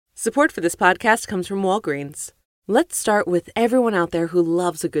Support for this podcast comes from Walgreens. Let's start with everyone out there who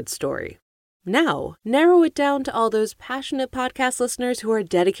loves a good story. Now, narrow it down to all those passionate podcast listeners who are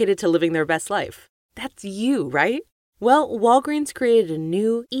dedicated to living their best life. That's you, right? Well, Walgreens created a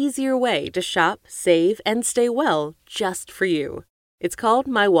new, easier way to shop, save, and stay well just for you. It's called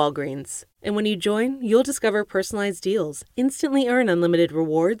My Walgreens. And when you join, you'll discover personalized deals, instantly earn unlimited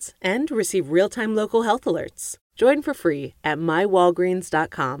rewards, and receive real-time local health alerts. Join for free at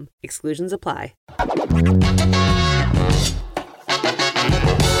mywalgreens.com. Exclusions apply.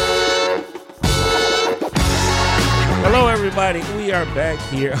 Hello, everybody. We are back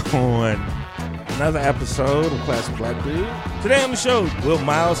here on another episode of Classic Black Dude. Today on the show, Will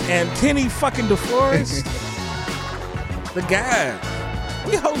Miles and Kenny fucking DeForest. The guys.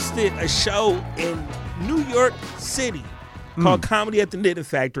 We hosted a show in New York City called Comedy at the Knitting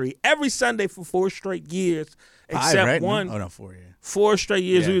Factory every Sunday for 4 straight years. Except 5, right? one. Oh, no, 4, yeah. 4 straight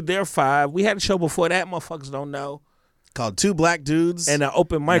years. Yeah. We were there 5. We had a show before that. Motherfuckers don't know. Called Two Black Dudes. And an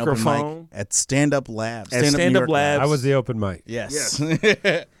open microphone. At Stand Up Lab. At Stand Up Labs. I was the open mic. Yes.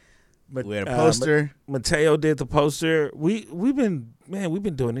 But, we had a poster. Mateo did the poster. We've been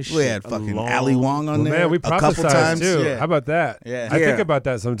doing this shit. We had fucking Ali Wong on there. Man, we a couple prophesized times too. Yeah. How about that? Yeah. I think Yeah. about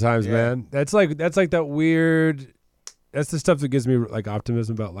that sometimes, man. That's like that weird. That's the stuff that gives me like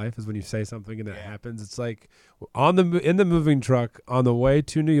optimism about life. Is when you say something and it happens. It's like in the moving truck on the way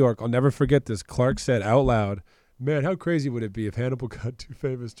to New York. I'll never forget this. Clark said out loud, "Man, how crazy would it be if Hannibal got too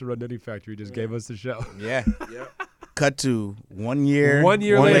famous to run Knitting Factory? Just gave us the show." Yeah. Cut to 1 year. 1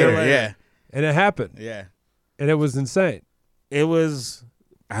 year later. Yeah. And it happened. Yeah. And it was insane. It was,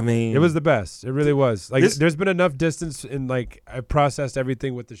 I mean. It was the best. It really was. Like, This- there's been enough distance in, like, I processed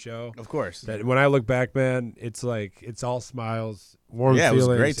everything with the show. Of course. That when I look back, man, it's like, it's all smiles, warm Yeah, it feelings.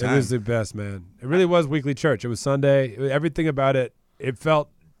 was a great time. It was the best, man. It really was weekly church. It was Sunday. Everything about it, it felt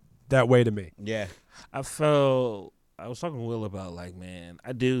that way to me. Yeah. I was talking to Will about, like, man,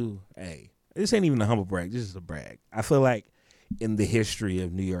 this ain't even a humble brag. This is a brag. I feel like in the history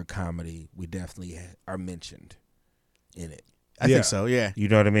of New York comedy, we definitely are mentioned in it. I think so, yeah. You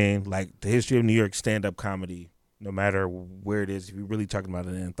know what I mean? Like, the history of New York stand-up comedy, no matter where it is, if you're really talking about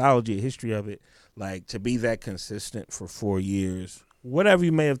an anthology, a history of it, like, to be that consistent for 4 years, whatever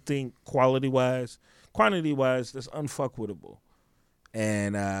you may have think quality-wise, quantity-wise, that's unfuckwittable.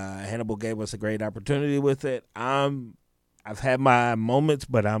 And Hannibal gave us a great opportunity with it. I've had my moments,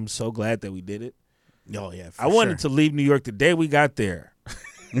 but I'm so glad that we did it. Oh, yeah, I wanted to leave New York the day we got there.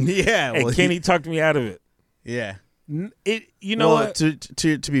 Yeah. And Kenny talked me out of it. Yeah. You know what? To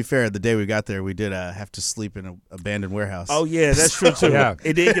be fair, the day we got there, we did have to sleep in an abandoned warehouse. Oh, yeah, that's true, too. Yeah.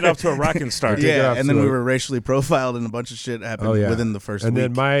 It did get off to a rocking start. Yeah, and then we absolutely. were racially profiled and a bunch of shit happened within the first and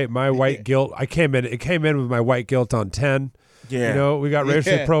week. then my white guilt, it came in with my white guilt on 10. Yeah. You know, we got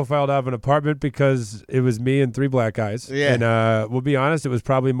racially Yeah. profiled out of an apartment because it was me and 3 black guys. Yeah. And we'll be honest, it was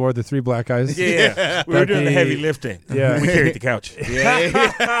probably more the 3 black guys. Yeah. We were But doing the the- heavy lifting. Yeah. We carried the couch.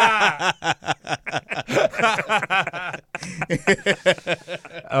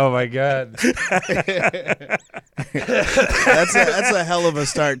 Oh my God. That's a hell of a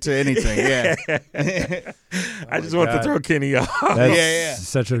start to anything. Yeah. I just want to God. throw Kenny off. That's Yeah.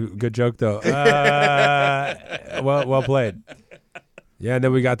 such a good joke, though. Well played. Yeah, and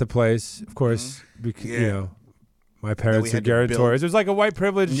then we got the place, of course. You know, my parents we are had to guarantors. build- It was like a white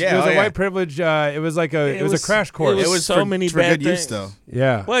privilege. Yeah, it was oh, a yeah. white privilege. It was like it was a crash course. It It was was so for, many for bad good use, things. though.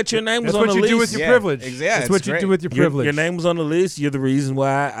 Yeah. What? Your name was That's on what the you list. do with your Yeah, privilege. exactly. That's what It's you great. do with your privilege. Your name was on the list. You're the reason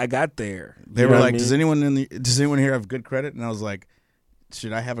why I got there. They You were know what like, I "Does mean? anyone here have good credit?" And I was like,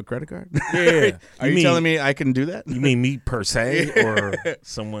 "Should I have a credit card?" Yeah. Are you telling me I can do that? You mean me per se, or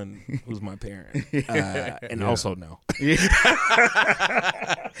someone who's my parent? And also no.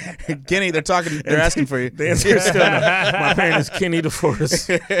 Kenny, they're asking for you. The answer is still no. My parent is Kenny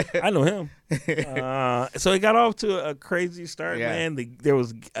DeForest. I know him. So it got off to a crazy start, Yeah. man. There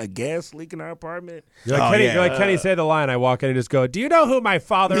was a gas leak in our apartment. You're like, Oh, Kenny, yeah. you're like Kenny, say the line. I walk in and just go, "Do you know who my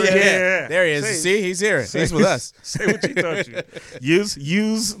father is?" Yeah. There he is. Say- See, he's here. He's with us. Say what you thought you.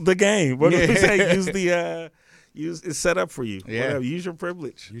 Use the game. What do we say? Use the it's set up for you. Yeah. Whatever. Use your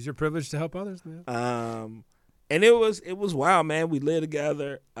privilege. Use your privilege to help others, man. And it was wild, man. We lived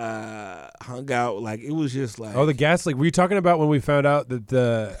together, hung out. Like, it was just like, Oh, the gas leak. Were you talking about when we found out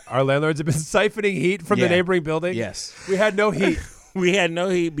that our landlords have been siphoning heat from the Yeah. neighboring building? Yes. We had no heat. we had no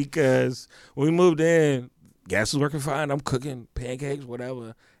heat because when we moved in, gas was working fine. I'm cooking pancakes,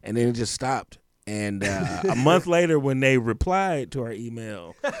 whatever, and then it just stopped. And a month later, when they replied to our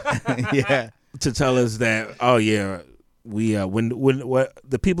email Yeah. to tell us that, oh yeah, we when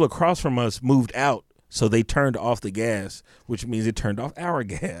the people across from us moved out So they turned off the gas, which means it turned off our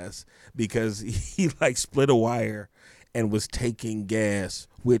gas because he like split a wire and was taking gas,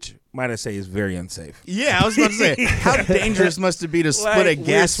 which might I say is very unsafe. Yeah, I was about to say, how dangerous must it be to split a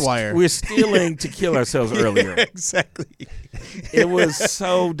gas wire? We're stealing to kill ourselves earlier. Exactly. It was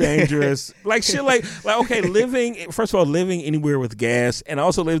so dangerous. Like shit like okay, first of all, living anywhere with gas, and I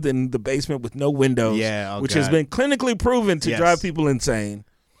also lived in the basement with no windows, which has been clinically proven to drive people insane.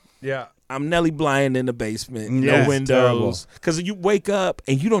 Yeah. I'm Nelly blind in the basement, no windows. Because you wake up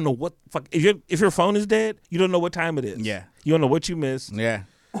and you don't know what fuck. If your phone is dead, you don't know what time it is. Yeah. You don't know what you missed. Yeah.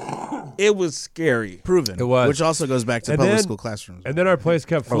 It was scary. Proven. It was. Which also goes back to public school classrooms. And then our place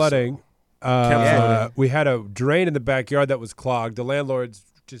kept flooding. We had a drain in the backyard that was clogged. The landlords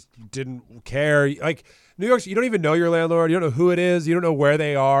just didn't care. Like New York, you don't even know your landlord. You don't know who it is. You don't know where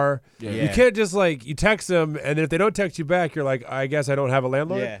they are. Yeah. You can't just you text them, and if they don't text you back, you're like, I guess I don't have a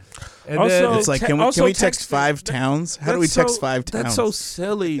landlord. Yeah. And Also, then It's like, can we text 5 towns? How do we text 5 towns? That's so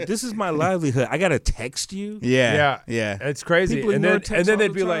silly. This is my livelihood. I gotta text you. Yeah. it's crazy. People And ignore then texts all they'd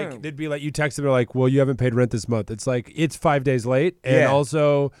the be time. like, you text them, they're like, well, you haven't paid rent this month. It's like it's 5 days late, and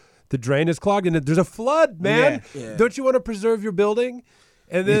also the drain is clogged, and there's a flood, man. Yeah. Don't you want to preserve your building?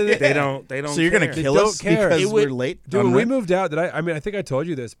 And then They don't. So you're going to care. kill They us don't care. because It we're late? Dude, on when we rent? moved out, I think I told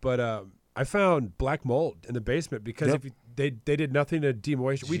you this, but I found black mold in the basement because they did nothing to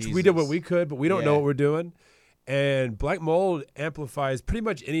demoisture. We did what we could, but we don't know what we're doing. And black mold amplifies pretty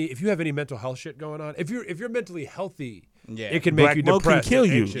much if you have any mental health shit going on. If you're mentally healthy, it can make Black you mold depressed. can kill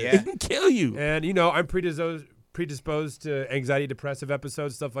and you. anxious. It can kill you. And I'm predisposed to anxiety, depressive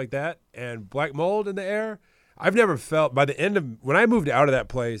episodes, stuff like that. And black mold in the air, I've never felt. By the end of when I moved out of that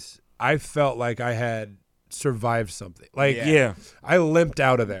place, I felt like I had survived something. I limped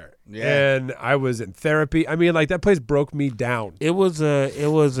out of there, and I was in therapy. I mean, that place broke me down. It was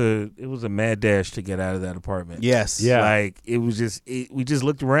a mad dash to get out of that apartment. Yes. Yeah. Like it was just we just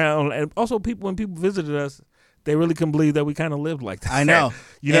looked around, and also when people visited us, they really couldn't believe that we kind of lived like that. I know.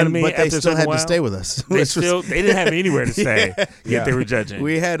 You know what I mean? But they After a still certain had while, to stay with us. They didn't have anywhere to stay. Yet they were judging.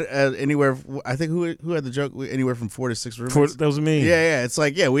 We had anywhere. I think who had the joke? Anywhere from 4 to 6 roommates. That was me. Yeah. It's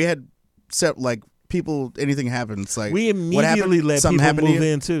like we had set people. Anything happened. It's like We what happened? immediately let Something people happened to move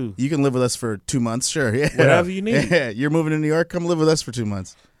you? in too. You can live with us for 2 months, sure. Yeah. Whatever you need. Yeah. You're moving to New York. Come live with us for 2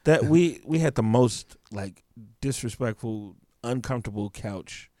 months. That we had the most disrespectful, uncomfortable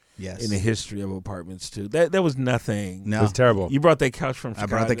couch Yes. in the history of apartments too. That was nothing. No. It was terrible. You brought that couch from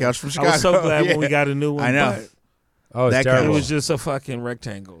Chicago. I brought the couch from I was so Chicago. glad when we Yeah. got a new one. I know. but Oh, it's That terrible. It was just a fucking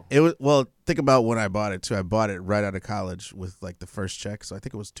rectangle. It was think about when I bought it too. I bought it right out of college with the first check, so I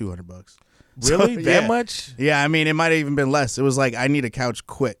think it was $200. Really? So, that yeah. much? Yeah, I mean it might have even been less. It was like I need a couch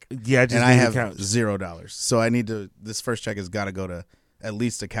quick. Yeah, I just and need I a have couch. $0. So I need to. This first check has got to go to at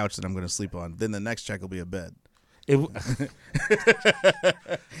least a couch that I'm going to sleep on. Then the next check will be a bed.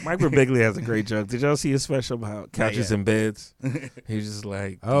 Mike Birbiglia has a great joke. Did y'all see his special about couches yet. and beds? He was just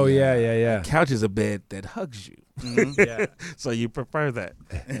like, Oh yeah. couch is a bed that hugs you. Yeah. So you prefer that.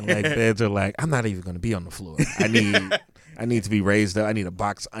 And beds are like, I'm not even going to be on the floor. I need to be raised up. I need a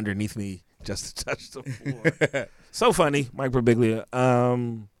box underneath me just to touch the floor. So funny, Mike Birbiglia.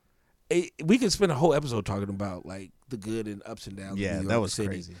 We could spend a whole episode talking about the good and ups and downs. Yeah, of New that York was City.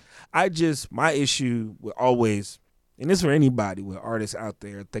 crazy. My issue with always, and this is for anybody with artists out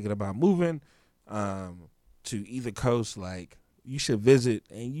there thinking about moving to either coast, you should visit,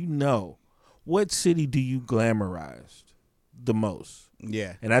 and what city do you glamorize the most?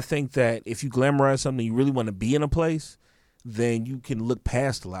 Yeah. And I think that if you glamorize something, you really want to be in a place, then you can look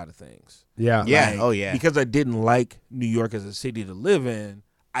past a lot of things. Yeah. Yeah. Oh yeah. Because I didn't like New York as a city to live in,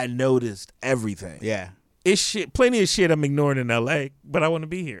 I noticed everything. Yeah. It's shit, plenty of shit I'm ignoring in LA, but I want to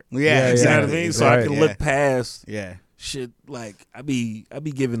be here. Yeah. Yeah, You Exactly. know what I mean? So Right. I can Yeah. look past Yeah. shit I be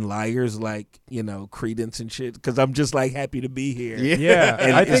giving liars credence and shit because I'm just happy to be here. Yeah. Yeah.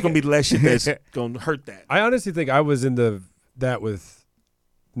 And I it's think gonna be less shit that's gonna hurt that. I honestly think I was in that with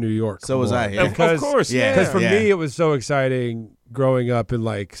New York. So was more. I, yeah. Of course, Yeah. Because for Yeah. me, it was so exciting growing up in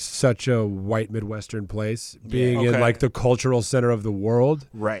such a white Midwestern place. Being in Okay. the cultural center of the world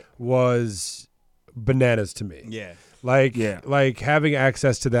Right. was bananas to me. Yeah. Having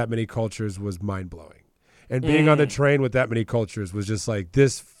access to that many cultures was mind blowing, and being on the train with that many cultures was just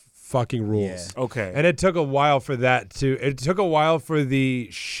this fucking rules. Yeah. Okay. And it took a while for it took a while for the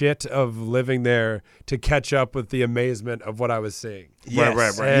shit of living there to catch up with the amazement of what I was seeing. Yes.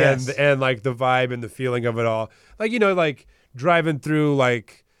 Right. And Yes. and the vibe and the feeling of it all. Driving through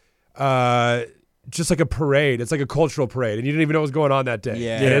just a parade. It's like a cultural parade, and you didn't even know what was going on that day.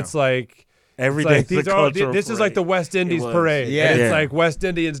 Yeah. And it's Every It's day like, is a these are cultural this is like the parade. West Indies was. parade. Yeah. And it's Yeah. like West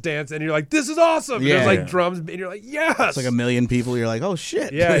Indians dance, and you're like, this is awesome. And Yeah. there's like drums, and you're like, yes. It's like a million people. You're like, oh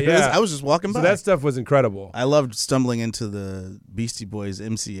shit. Yeah, yeah. I was just walking So by. that stuff was incredible. I loved stumbling into the Beastie Boys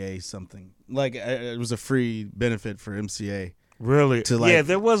MCA something. Like it was a free benefit for MCA. Really? To, like- yeah,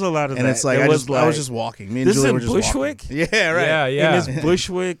 there was a lot of And that. it's like There I was was just walking. Me and This is Julie in were just Bushwick? walking. Yeah, right. Yeah, yeah. in this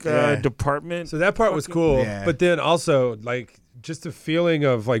Bushwick Yeah. department. So that part was cool. Yeah. But then also, like, just the feeling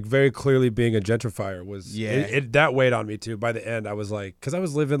of, like, very clearly being a gentrifier was, Yeah. that weighed on me, too. By the end, I was like, because I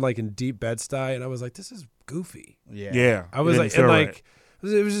was living, like, in deep Bed-Stuy, and I was like, this is goofy. Yeah. I was it like, didn't and feel like,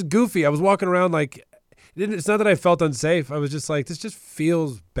 it was just goofy. I was walking around, like, it's not that I felt unsafe. I was just like, this just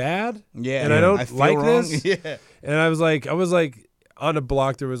feels bad. Yeah. And I don't feel like wrong. this. Yeah. And I was like, on a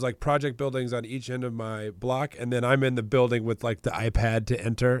block, there was like project buildings on each end of my block, and then I'm in the building with like the iPad to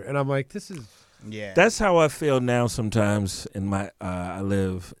enter, and I'm like, this is Yeah. That's how I feel now sometimes in my I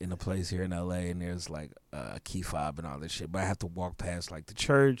live in a place here in LA, and there's like key fob and all this shit, but I have to walk past like the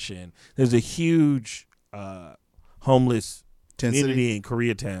church, and there's a huge homeless Tent community City. in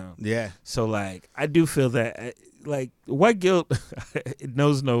Koreatown. Yeah. So like I do feel that like white guilt it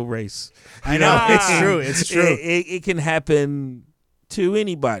knows no race. I know. It's true. It's true. It can happen to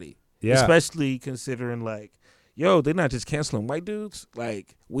anybody. yeah. Especially considering like, yo, they're not just canceling white dudes.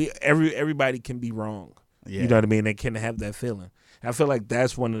 Like everybody can be wrong. Yeah. You know what I mean? They can have that feeling. I feel like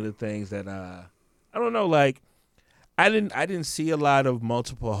that's one of the things that I don't know, like I didn't see a lot of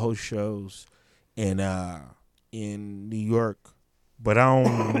multiple host shows in New York, but I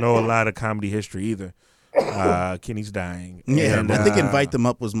don't know a lot of comedy history either. Kenny's dying. Yeah. And, I think Invite Them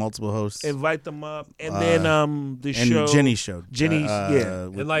Up was multiple hosts. Invite Them Up, and then the and show Jenny's show. Jenny's, yeah.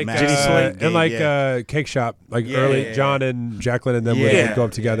 with And like Matt Jenny Slate. Slate. and like Yeah. Cake Shop, like Yeah, early yeah, John and Jacqueline and them would Yeah. go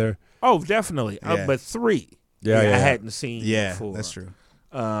up together. Oh, definitely. Yeah. But 3, Yeah, I yeah. hadn't seen Yeah, before. that's true.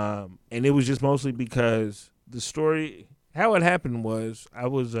 And it was just mostly because the story, how it happened was I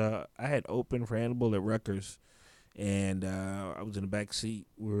had opened for Hannibal at Rutgers, and I was in the back seat.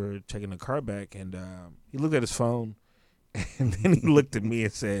 We were taking the car back, and he looked at his phone, and then he looked at me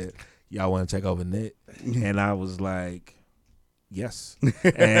and said, "Y'all want to take over Knit?" And I was like, "Yes."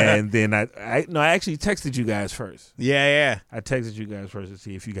 And then I actually texted you guys first. Yeah, yeah. I texted you guys first to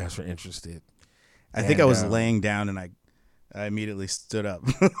see if you guys were interested. I think And, I was laying down and I immediately stood up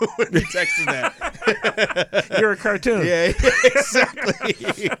when you texted that. You're a cartoon. Yeah, exactly.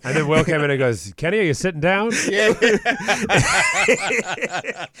 And then Will came in and goes, Kenny, are you sitting down? Yeah.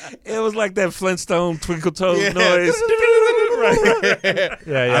 It was like that Flintstone twinkle toes Yeah. noise. Yeah,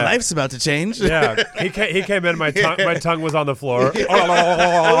 yeah. Our life's about to change. Yeah, he came in. My tongue was on the floor.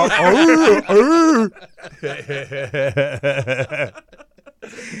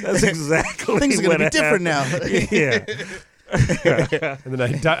 That's exactly Things are what gonna be different happened. now. Yeah. And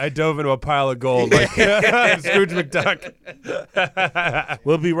then I dove into a pile of gold like Scrooge McDuck.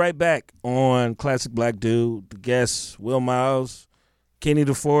 We'll be right back on Classic Black Dude. The guests, Will Miles, Kenny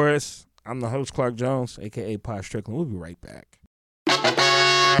DeForest. I'm the host, Clark Jones, a.k.a. Pod Strickland. We'll be right back.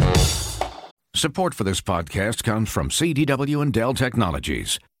 Support for this podcast comes from CDW and Dell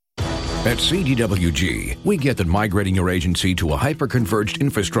Technologies. At CDWG, we get that migrating your agency to a hyper-converged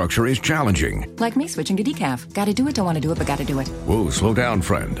infrastructure is challenging. Like me switching to decaf. Gotta do it, don't want to do it, but gotta do it. Whoa, slow down,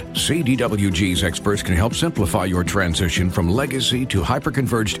 friend. CDWG's experts can help simplify your transition from legacy to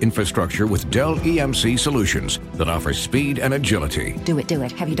hyper-converged infrastructure with Dell EMC solutions that offer speed and agility. Do it, do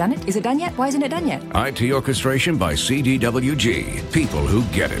it. Have you done it? Is it done yet? Why isn't it done yet? IT orchestration by CDWG. People who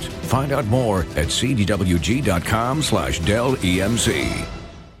get it. Find out more at cdwg.com/Dell EMC.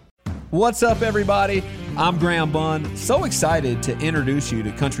 What's up, everybody? I'm Graham Bunn. So excited to introduce you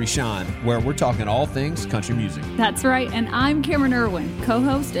to Country Shine, where we're talking all things country music. That's right, and I'm Cameron Irwin,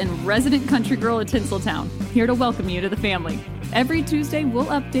 co-host and resident country girl at Tinseltown, here to welcome you to the family. Every Tuesday, we'll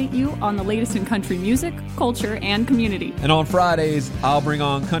update you on the latest in country music, culture, and community. And on Fridays, I'll bring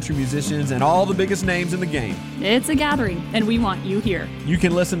on country musicians and all the biggest names in the game. It's a gathering, and we want you here. You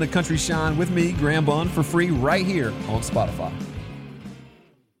can listen to Country Shine with me, Graham Bunn, for free right here on Spotify.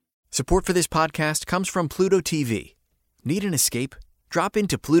 Support for this podcast comes from Pluto TV. Need an escape? Drop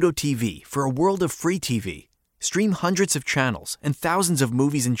into Pluto TV for a world of free TV. Stream hundreds of channels and thousands of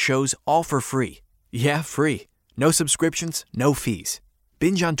movies and shows all for free. Yeah, free. No subscriptions, no fees.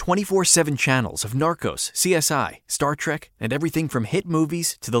 Binge on 24/7 channels of Narcos, CSI, Star Trek, and everything from hit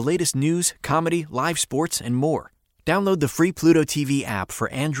movies to the latest news, comedy, live sports, and more. Download the free Pluto TV app for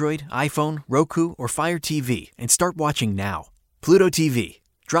Android, iPhone, Roku, or Fire TV and start watching now. Pluto TV.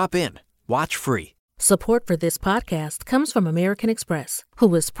 Drop in. Watch free. Support for this podcast comes from American Express,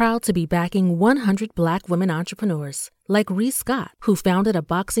 who is proud to be backing 100 Black women entrepreneurs, like Reese Scott, who founded a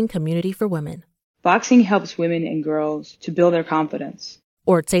boxing community for women. Boxing helps women and girls to build their confidence.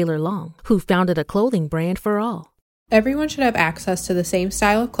 Or Taylor Long, who founded a clothing brand for all. Everyone should have access to the same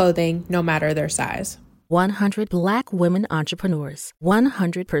style of clothing, no matter their size. 100 Black women entrepreneurs,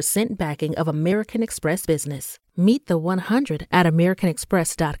 100% backing of American Express business. Meet the 100 at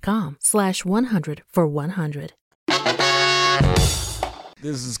americanexpress.com/100 for 100.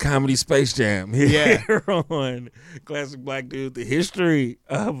 This is Comedy Space Jam here on Classic Black Dude, the history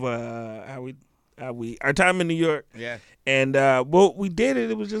of how we our time in New York. Yeah. And well, we did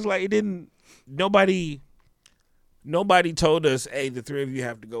it. It was just like it didn't. Nobody told us, hey, the three of you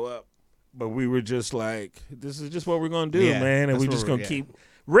have to go up. But we were just like, this is just what we're gonna do, man, and we're just gonna keep.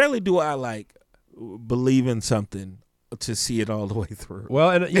 Rarely do I like believe in something to see it all the way through. Well,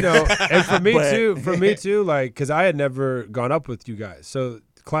 and and for me too, like, because I had never gone up with you guys, so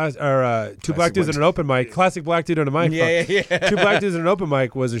Two Black Dudes and an Open Mic, Classic Black Dude on a Mic. Two Black Dudes and an Open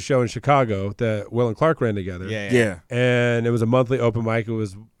Mic was a show in Chicago that Will and Clark ran together. Yeah. And it was a monthly open mic. It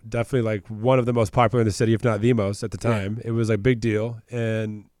was definitely like one of the most popular in the city, if not the most at the time. Yeah. It was a big deal,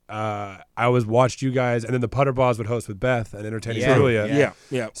 and I always watched you guys, and then the Putter Balls would host with Beth and Entertaining Julia.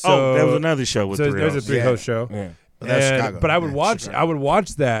 Yeah. So there was another show with three there's a three-host show. Yeah. But I would watch. Chicago. I would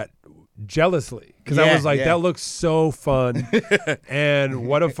watch that jealously because I was like, that looks so fun, and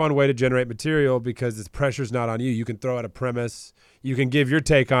what a fun way to generate material because this pressure's not on you. You can throw out a premise, you can give your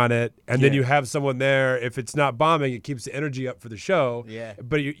take on it, and then you have someone there. If it's not bombing, it keeps the energy up for the show. Yeah.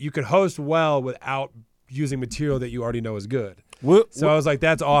 But you can host well without using material that you already know is good. So I was like,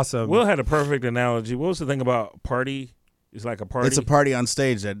 that's awesome. Will had a perfect analogy. What was the thing about party? It's like a party. It's a party on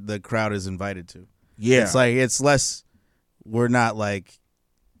stage that the crowd is invited to. Yeah. It's like, it's less, we're not like,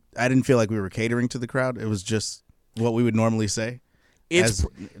 I didn't feel like we were catering to the crowd. It was just what we would normally say. It's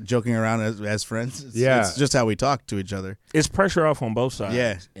joking around as friends. It's just how we talk to each other. It's pressure off on both sides.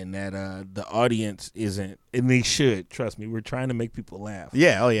 Yeah. And that the audience isn't, and they should, trust me, we're trying to make people laugh.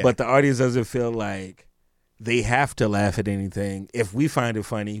 Yeah, oh yeah. But the audience doesn't feel like they have to laugh at anything. If we find it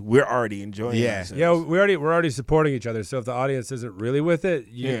funny, we're already enjoying ourselves. Yeah, we're already supporting each other. So if the audience isn't really with it,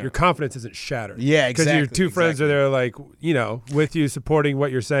 your confidence isn't shattered. Yeah, exactly. Because your two friends are there, like, with you, supporting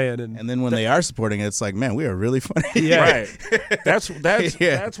what you're saying, and then when they are supporting it, it's like, man, we are really funny. Yeah, right. That's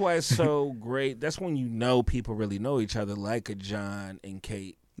why it's so great. That's when people really know each other, like a John and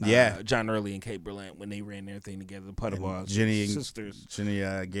Kate. John Early and Kate Berlant when they ran their thing together, the Putter Balls sisters, Jenny,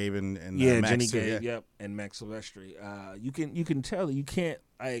 Gabe, and Max Jenny Gabe, and Max Silvestri. You can tell that you can't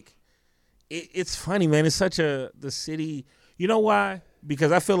like. It's funny, man. It's such the city. You know why?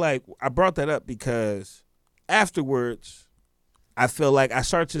 Because I feel like I brought that up because afterwards, I feel like I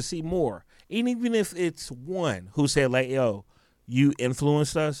start to see more, and even if it's one who said like, "Yo, you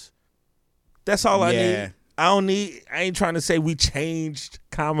influenced us." That's all I need. I ain't trying to say we changed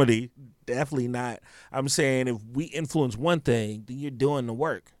comedy. Definitely not. I'm saying if we influence one thing, then you're doing the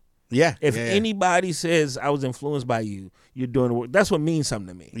work. Yeah. If anybody says I was influenced by you, you're doing the work. That's what means something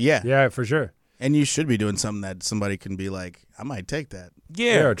to me. Yeah. Yeah, for sure. And you should be doing something that somebody can be like, I might take that.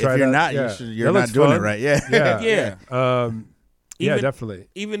 Yeah. If you're not, you're not doing it right. Yeah. Yeah. Definitely.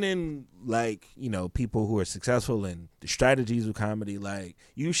 Even in people who are successful in the strategies of comedy, like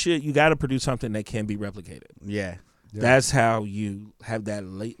you got to produce something that can be replicated. Yeah. That's how you have that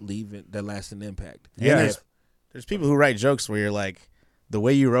that lasting impact. Yeah. There's people who write jokes where you're like, the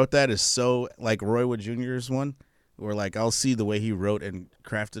way you wrote that is so like Roy Wood Jr.'s one, where like I'll see the way he wrote and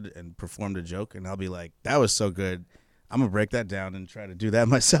crafted and performed a joke, and I'll be like, that was so good. I'm gonna break that down and try to do that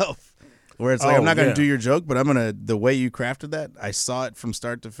myself. Where it's like, I'm not going to do your joke, but the way you crafted that, I saw it from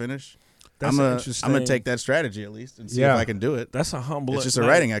start to finish. I'm going to take that strategy at least and see if I can do it. That's a humble. It's just a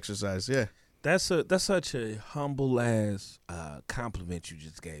writing exercise, yeah. That's such a humble ass compliment you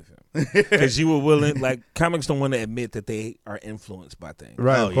just gave him. Because you were willing, like, comics don't want to admit that they are influenced by things.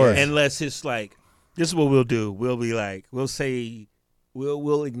 Right, of course. Unless it's like, this is what we'll do. We'll be like, we'll say,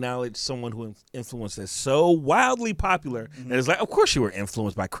 we'll acknowledge someone who influenced us so wildly popular that it's like, of course you were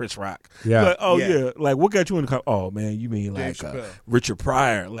influenced by Chris Rock. Yeah. Like, like what got you in the oh man, you mean like Richard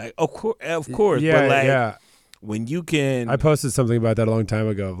Pryor? Like, of course. Yeah, but like when you can, I posted something about that a long time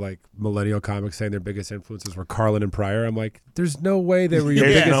ago of like millennial comics saying their biggest influences were Carlin and Pryor. I'm like, there's no way they were your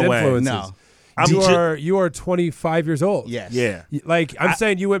biggest influences. No. You are 25 years old. Yes. Yeah. Like I'm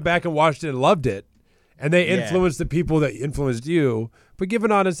saying, you went back and watched it and loved it. and they influenced the people that influenced you. But give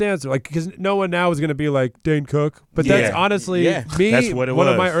an honest answer, like, because no one now is going to be like Dane Cook. But that's honestly me. That's what it one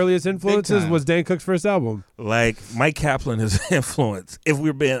was. of my earliest influences was Dane Cook's first album. Like Mike Kaplan is an influence, if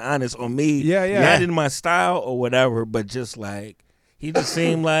we're being honest, on me. Yeah. Not in my style or whatever, but just like he just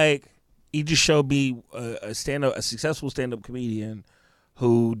seemed like he just showed me a successful stand-up comedian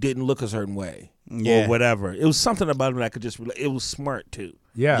who didn't look a certain way or whatever. It was something about him that I could just relate. It was smart too.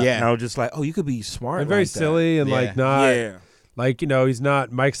 Yeah. And I was just like, oh, you could be smart. And very like silly that. and like not. Yeah. Like,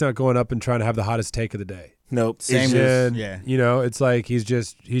 Mike's not going up and trying to have the hottest take of the day. Nope. Same And, as, it's like he's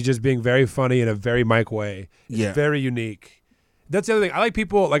just being very funny in a very Mike way. It's very unique. That's the other thing. I like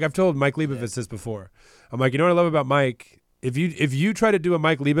people, like I've told Mike Leibovitz this before. I'm like, you know what I love about Mike? If you try to do a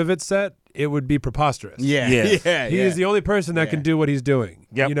Mike Leibovitz set, it would be preposterous. He is the only person that can do what he's doing.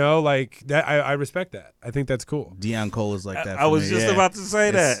 Yep. Like that. I respect that. I think that's cool. Deion Cole is like that. I was just about to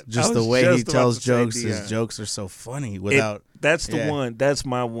say that. Just the way he tells jokes. His jokes are so funny. That's the one. That's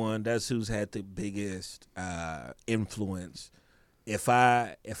my one. That's who's had the biggest influence. If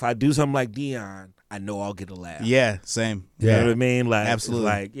I do something like Deion, I know I'll get a laugh. Yeah, same. You know what I mean? Like, absolutely.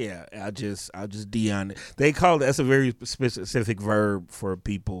 Like, I'll just Deion it. They call that's a very specific verb for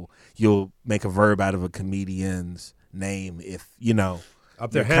people. You'll make a verb out of a comedian's name if up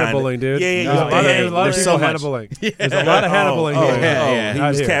there Hannibaling, dude. Yeah. There's a lot of people Hannibaling. There's a lot of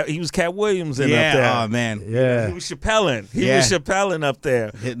Hannibaling. He was Cat Williams up there. Yeah, oh man. Yeah. He was Chappelling. He was Chappelling up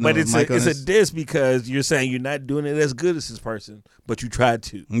there. But it's a diss because you're saying you're not doing it as good as this person, but you tried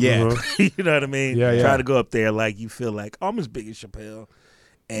to. Yeah. You know what I mean? Yeah. Try to go up there like you feel like I'm as big as Chappelle.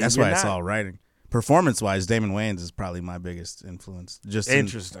 And that's why it's all writing. Performance-wise, Damon Wayans is probably my biggest influence. Just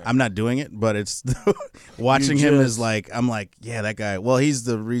interesting. I'm not doing it, but it's watching him is like I'm like, yeah, that guy. Well, he's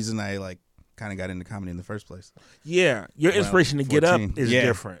the reason I like kind of got into comedy in the first place. Yeah, your inspiration to get up is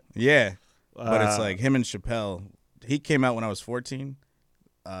different. Yeah, but it's like him and Chappelle. He came out when I was 14.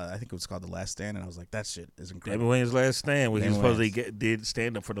 I think it was called The Last Stand, and I was like, that shit is incredible. Damon Wayans' Last Stand, where he supposedly did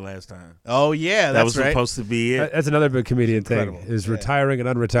stand up for the last time. Oh yeah, that was right. supposed to be it. That's another big comedian thing: is retiring and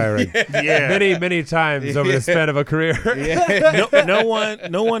unretiring. many times over the span of a career.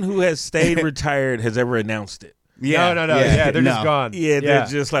 No one who has stayed retired has ever announced it. No. Yeah, they're just gone. Yeah, they're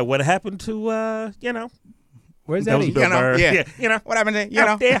just like, what happened to Where's that? Eddie? Bill Burr. What happened to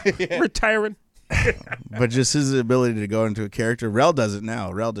out there retiring. But just his ability to go into a character. Rel does it now.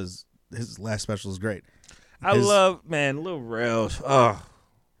 Rel does his last special is great. I love Lil Rel. Oh,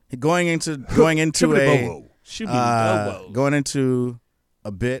 going into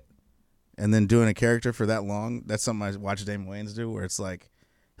a bit and then doing a character for that long. That's something I watch Damon Wayans do, where it's like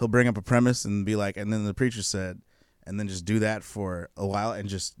he'll bring up a premise and be like, and then the preacher said, and then just do that for a while and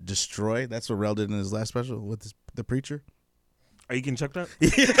just destroy. That's what Rel did in his last special with the preacher. Are you getting checked out?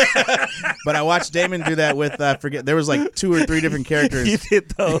 But I watched Damon do that with forget. There was like 2 or 3 different characters. He did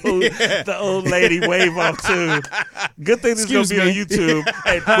the old lady wave off too. Good thing this is gonna be on YouTube.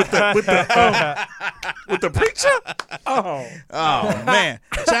 Hey, with the preacher. Oh man,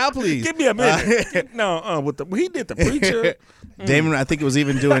 child, please give me a minute. He did the preacher. Damon, I think he was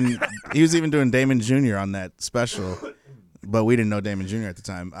even doing Damon Jr. on that special, but we didn't know Damon Jr. at the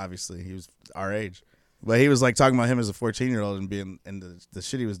time. Obviously, he was our age. But he was like talking about him as a 14-year-old and being and the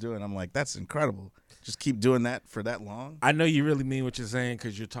shit he was doing. I'm like, that's incredible. Just keep doing that for that long. I know you really mean what you're saying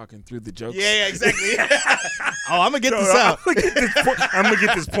because you're talking through the jokes. Yeah, exactly. I'm gonna get this out. I'm gonna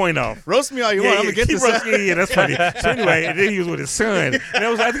get this point off. Roast me all you want. I'm gonna get this out. Yeah, that's funny. So anyway, and then he was with his son. And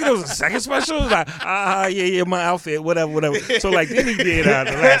I think it was a second special. It was like, my outfit, whatever. So like then he did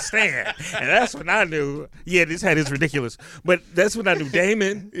The Last Stand, and that's when I knew. Yeah, this had his ridiculous. But that's when I knew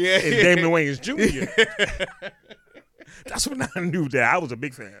Damon and Damon Wayans Jr. That's when I knew that I was a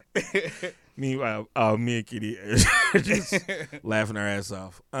big fan. Me and Kitty just laughing our ass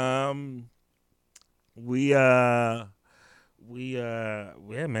off. We've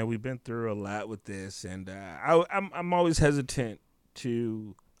been through a lot with this, and I'm always hesitant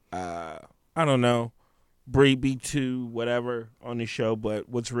to I don't know, be too whatever on the show, but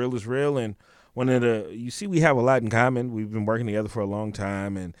what's real is real, and you see we have a lot in common. We've been working together for a long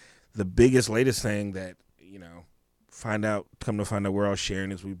time, and the latest thing that come to find out we're all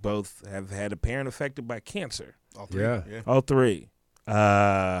sharing is we both have had a parent affected by cancer. All three. Yeah. All three.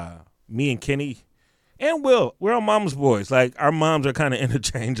 Me and Kenny and Will, we're all mama's boys. Like our moms are kind of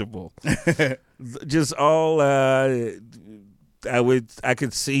interchangeable. Just all I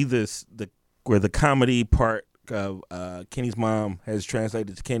could see where the comedy part of Kenny's mom has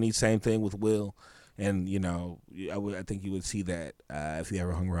translated to Kenny. Same thing with Will, and I think you would see that if you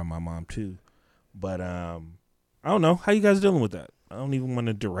ever hung around my mom too. But I don't know. How you guys dealing with that? I don't even want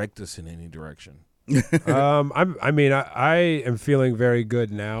to direct us in any direction. I am feeling very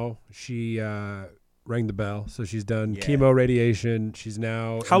good now. She rang the bell, so she's done chemo, radiation. She's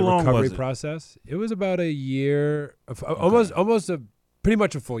now How in the long recovery was it? process. It was about a year, pretty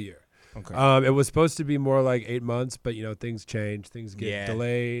much a full year. Okay. It was supposed to be more like 8 months, but things change, things get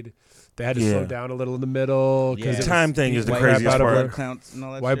delayed. They had to slow down a little in the middle because the time thing is the White craziest blood part. counts and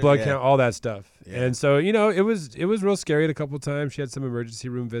all that White shit. blood Yeah. count, all that stuff. Yeah. And so, it was real scary a couple times. She had some emergency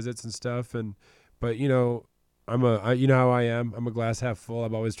room visits and stuff. But you know how I am. I'm a glass half full.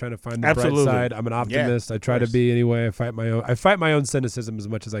 I'm always trying to find the Absolutely. bright side. I'm an optimist. I try to be anyway. I fight my own cynicism as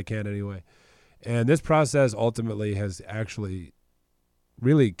much as I can anyway. And this process ultimately has actually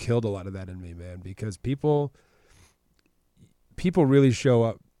really killed a lot of that in me, man, because people really show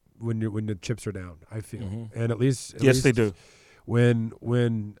up when the chips are down, I feel. And at least they do. When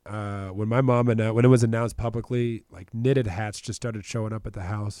my mom when it was announced publicly, like knitted hats just started showing up at the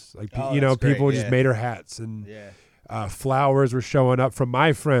house. Like people just made her hats, and flowers were showing up from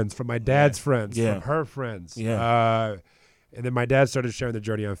my friends, from my dad's friends, from her friends. And then my dad started sharing the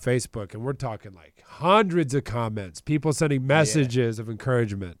journey on Facebook, and we're talking like hundreds of comments, people sending messages of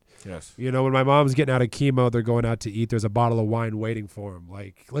encouragement. Yes. When my mom's getting out of chemo, they're going out to eat. There's a bottle of wine waiting for them.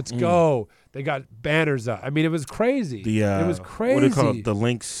 Like, let's go. They got banners up. I mean, it was crazy. It was crazy. What do you call it? The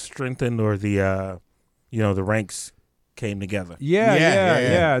links strengthened, or the ranks came together.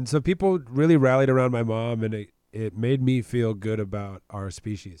 Yeah. And so people really rallied around my mom, and it made me feel good about our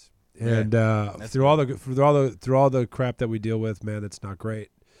species. And through all the crap that we deal with, man, that's not great.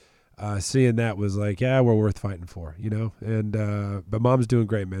 Seeing that was like, we're worth fighting for, And but mom's doing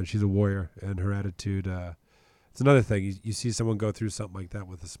great, man. She's a warrior, and her attitude. It's another thing. You see someone go through something like that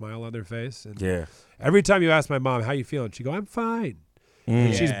with a smile on their face, and every time you ask my mom how you feeling, she go, "I'm fine."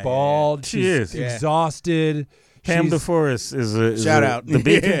 And she's bald. She she's is exhausted. Pam DeForest is shout out the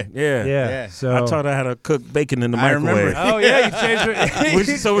beacon. Yeah. So I taught her how to cook bacon in the microwave. remember. Oh yeah, you changed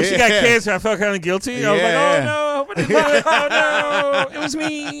her. So when she got cancer, I felt kind of guilty. I was like, oh no, it was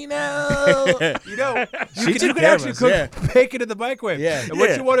me. No, You can actually cook bacon in the microwave. Yeah. And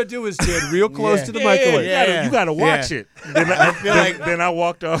what you want to do is stand real close to the microwave. You gotta watch it. Then I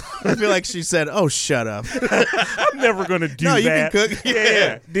walked off. I feel like she said, "Oh, shut up." I'm never gonna do No, that. you can cook.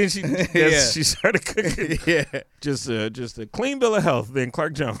 Yeah. Then she started cooking. Just a clean bill of health. Then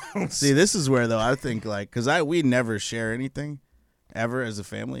Clark Jones. See, this is where though I think because we never share anything ever as a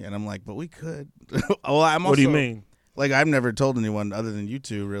family, and I'm like, but we could. What do you mean? Like, I've never told anyone other than you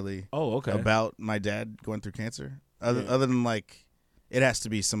two really. Oh, okay. About my dad going through cancer. Other than like, it has to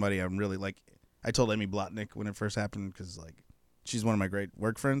be somebody I'm really like. I told Amy Blotnick when it first happened because like, she's one of my great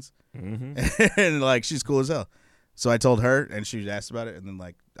work friends, and like she's cool as hell. So I told her, and she asked about it, and then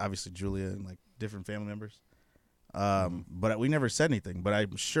like obviously Julia and like different family members. But we never said anything. But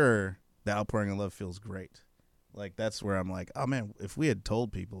I'm sure that outpouring of love feels great. Like that's where I'm like, oh man, if we had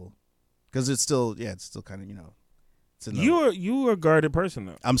told people, because it's still kind of it's in the, you are a guarded person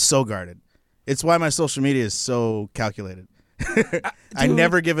though. I'm so guarded. It's why my social media is so calculated. I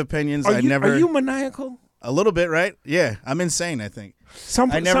never give opinions. Are you maniacal? A little bit, right? Yeah, I'm insane. I think.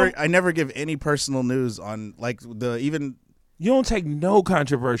 I never give any personal news on like you don't take no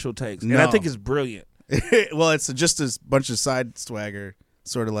controversial takes, no. And I think it's brilliant. Well, it's just a bunch of side swagger,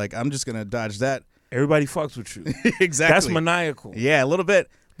 sort of like I'm just gonna dodge that. Everybody fucks with you. Exactly. That's maniacal. Yeah, a little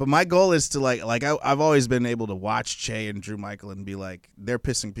bit. But my goal is to I've always been able to watch Che and Drew Michael and be like, they're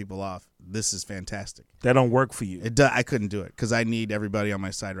pissing people off. This is fantastic. That don't work for you. I couldn't do it because I need everybody on my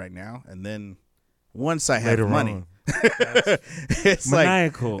side right now. And then once I have money, it's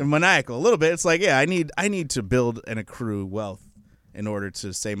maniacal. Like maniacal a little bit. It's like, I need to build and accrue wealth in order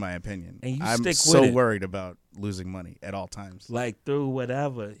to say my opinion. And you I'm stick so with it. worried about losing money at all times. Like through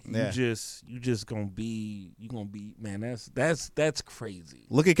whatever, Yeah. you just gonna be man. That's crazy.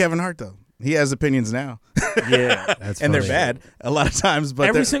 Look at Kevin Hart though. He has opinions now. Yeah, That's and they're funny. bad a lot of times. But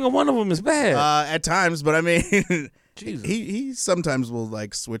every single one of them is bad. at times. But I mean, Jesus. he sometimes will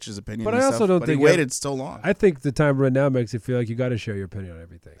like switch his opinion. But and I also stuff, don't but think he waited so long. I think the time right now makes it feel like you got to share your opinion on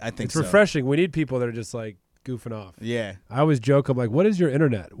everything. I think it's so. refreshing. We need people that are just like goofing off. Yeah. I always joke. I'm like, what is your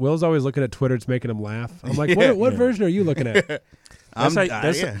internet? Will's always looking at Twitter. It's making him laugh. I'm like, what version are you looking at?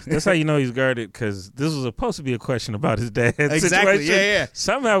 That's how you know he's guarded, because this was supposed to be a question about his dad. Exactly. Situation. Yeah.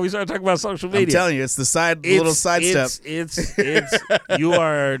 Somehow we started talking about social media. I'm telling you, it's the little side step. It's you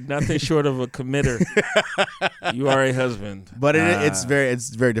are nothing short of a committer. You are a husband. But it's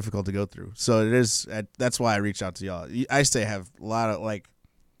very difficult to go through. So it is. That's why I reach out to y'all. I have a lot of like,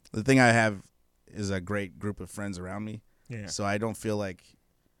 the thing I have is a great group of friends around me. Yeah. So I don't feel like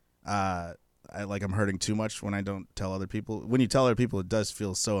I'm hurting too much when I don't tell other people. When you tell other people, it does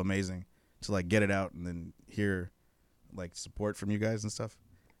feel so amazing to like get it out and then hear like support from you guys and stuff.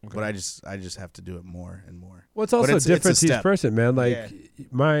 Okay. But I just have to do it more and more. Well, it's also different to each person, man. Like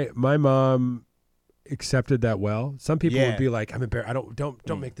my mom accepted that well. Some people would be like, I'm embarrassed.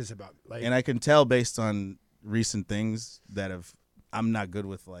 Don't make this about like. And I can tell based on recent things that I'm not good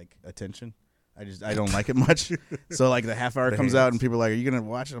with like attention. I don't like it much. So like the half hour comes out and people are like, are you gonna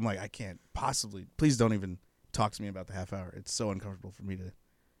watch it? I'm like, I can't possibly. Please don't even talk to me about the half hour. It's so uncomfortable for me to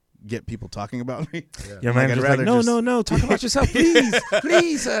get people talking about me. Yeah, man. Like, no. Talk about yourself, please,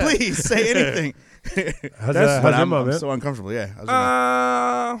 please, please say anything. How's your mom, I'm so uncomfortable. Yeah.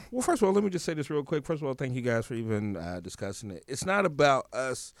 Well, first of all, let me just say this real quick. First of all, thank you guys for even discussing it. It's not about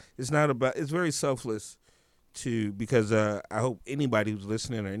us. It's very selfless. Because I hope anybody who's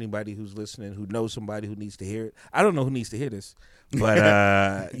listening or anybody who's listening who knows somebody who needs to hear it. I don't know who needs to hear this,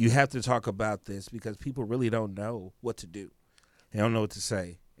 but you have to talk about this because people really don't know what to do. They don't know what to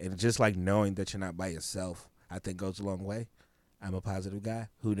say. And just like knowing that you're not by yourself, I think goes a long way. I'm a positive guy.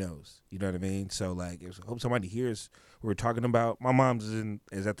 Who knows? You know what I mean? So like, I hope somebody hears what we're talking about. My mom's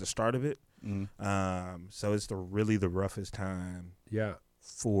is at the start of it. Mm-hmm. So it's really the roughest time. Yeah.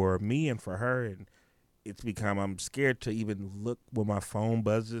 For me and for her, and it's become I'm scared to even look when my phone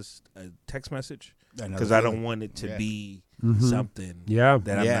buzzes a text message because I don't want it to be something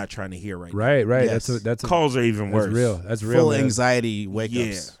that I'm not trying to hear right now. Right. Yes. That's calls are even worse. That's real. Full anxiety wake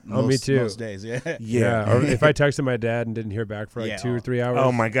ups. Me too. Most days. Yeah. Or if I texted my dad and didn't hear back for like 2 or 3 hours.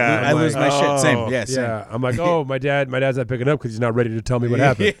 Oh my God. I lose my shit. Same. Yeah. Same. Yeah. I'm like, oh, my dad's not picking up because he's not ready to tell me what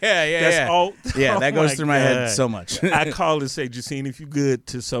happened. That's all. Yeah. That goes through my head so much. I call and say, Justine, if you good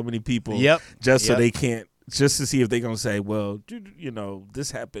to so many people. Yep. Just so they can't. Just to see if they're going to say, well, you know,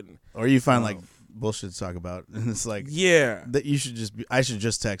 this happened. Or you find like bullshit to talk about. And it's like, that you should I should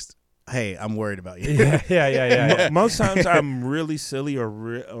just text, hey, I'm worried about you. Yeah. Most times I'm really silly or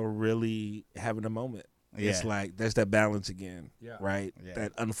really having a moment. Yeah. It's like, there's that balance again, right? Yeah.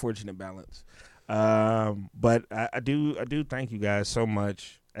 That unfortunate balance. But I do thank you guys so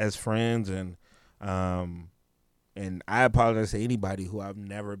much as friends and I apologize to anybody who I've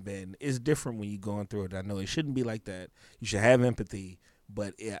never been. It's different when you're going through it. I know it shouldn't be like that. You should have empathy.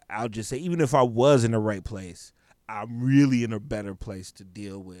 But I'll just say, even if I was in the right place, I'm really in a better place to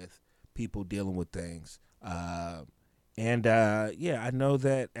deal with people dealing with things. I know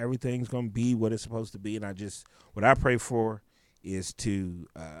that everything's going to be what it's supposed to be. And what I pray for is to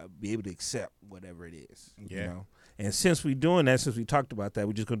be able to accept whatever it is. Yeah. You know? And since we're doing that, since we talked about that,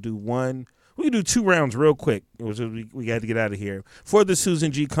 we're just going to do we can do 2 rounds real quick. We got to get out of here. For the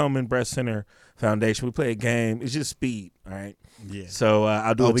Susan G. Komen Breast Center Foundation, we play a game. It's just speed, all right? Yeah. So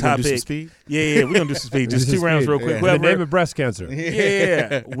I'll do a topic. Gonna do some speed? Yeah, we're going to do some speed. Just 2 rounds real quick. In the name of breast cancer.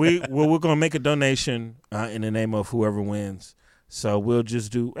 Yeah. We're going to make a donation in the name of whoever wins. So we'll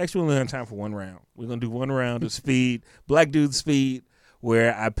just we only have time for 1 round. We're going to do 1 round of speed, Black Dude Speed,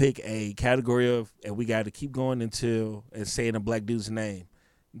 where I pick a category and we got to keep going and saying a Black dude's name.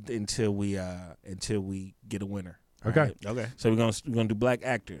 Until we get a winner. Okay. Right? Okay. So we're gonna do Black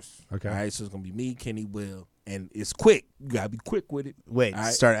actors. Okay. All right. So it's gonna be me, Kenny, Will, and it's quick. You gotta be quick with it. Wait.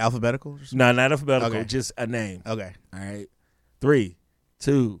 Right? Start alphabetical? No, not alphabetical. Okay. Just a name. Okay. All right. 3,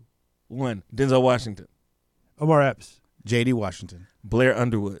 2, 1. Denzel Washington. Omar Epps. J.D. Washington. Blair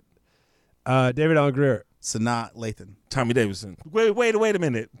Underwood. David Allen Greer. Sanaa Lathan. Tommy Davidson. Wait a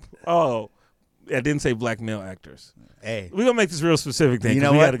minute. Oh. I didn't say black male actors. Hey. We're going to make this real specific thing. You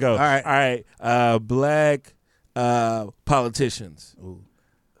know we what? got to go. All right. Black politicians. Ooh.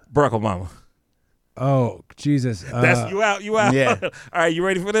 Barack Obama. Oh, Jesus. That's you out. Yeah. All right, you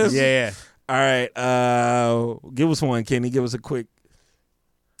ready for this? Yeah. All right. Give us one, Kenny. Give us a quick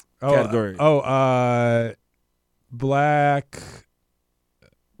category. Black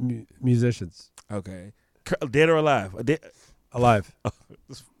musicians. Okay. Dead or alive? Alive. Oh,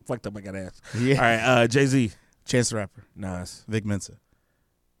 it's fucked up. I got to ask. Yeah. All right. Jay-Z. Chance the Rapper. Nas. Vic Mensa.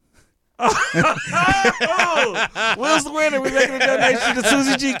 Will's the winner. We're making a donation to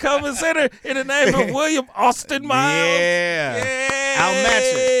Susan G. Komen Center in the name of William Austin Miles. Yeah. I'll match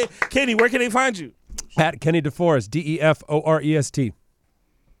it. Kenny, where can they find you? At Kenny DeForest, DeForest.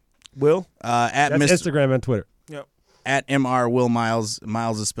 Will? At That's Instagram and Twitter. Yep. At MR Will Miles.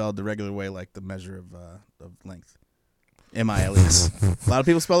 Miles is spelled the regular way, like the measure of length. M-I-L-E-S. A lot of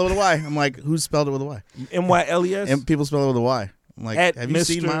people spell it with a Y. I'm like, who's spelled it with a Y? M-Y-L-E-S? And people spell it with a Y. I'm like, have you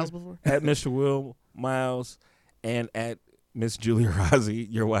seen Miles before? At Mr. Will Miles and at Miss Julia Rossi,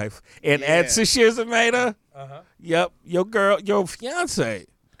 your wife, and at Sashir Zameda. Uh-huh. Yep, your girl, your fiance.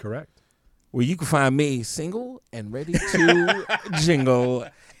 Correct. Where you can find me single and ready to jingle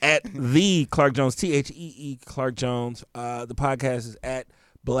at the Clark Jones, Thee Clark Jones. The podcast is at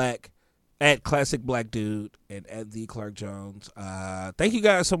Black at Classic Black Dude and at The Clark Jones. Thank you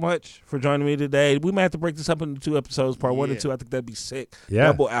guys so much for joining me today. We might have to break this up into 2 episodes, part 1 and 2. I think that'd be sick. Yeah.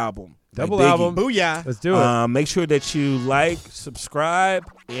 Double album. Double album. Booyah. Let's do it. Make sure that you like, subscribe,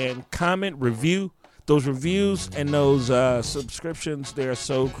 and comment, review. Those reviews and those subscriptions, they are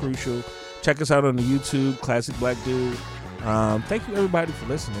so crucial. Check us out on the YouTube, Classic Black Dude. Thank you everybody for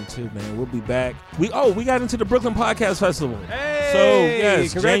listening too, man. We'll be back. We got into the Brooklyn Podcast Festival. Hey, so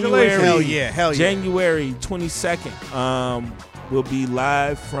yes, congratulations. Hell yeah. January 22nd. We'll be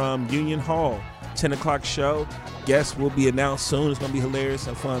live from Union Hall, 10 o'clock show. Guests will be announced soon. It's gonna be hilarious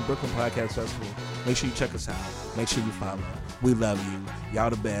and fun. Brooklyn Podcast Festival. Make sure you check us out. Make sure you follow. We love you.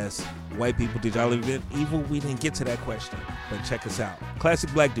 Y'all the best. White people, did y'all invent evil? We didn't get to that question, but check us out.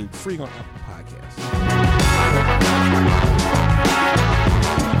 Classic Black Dude, free on Apple Podcasts.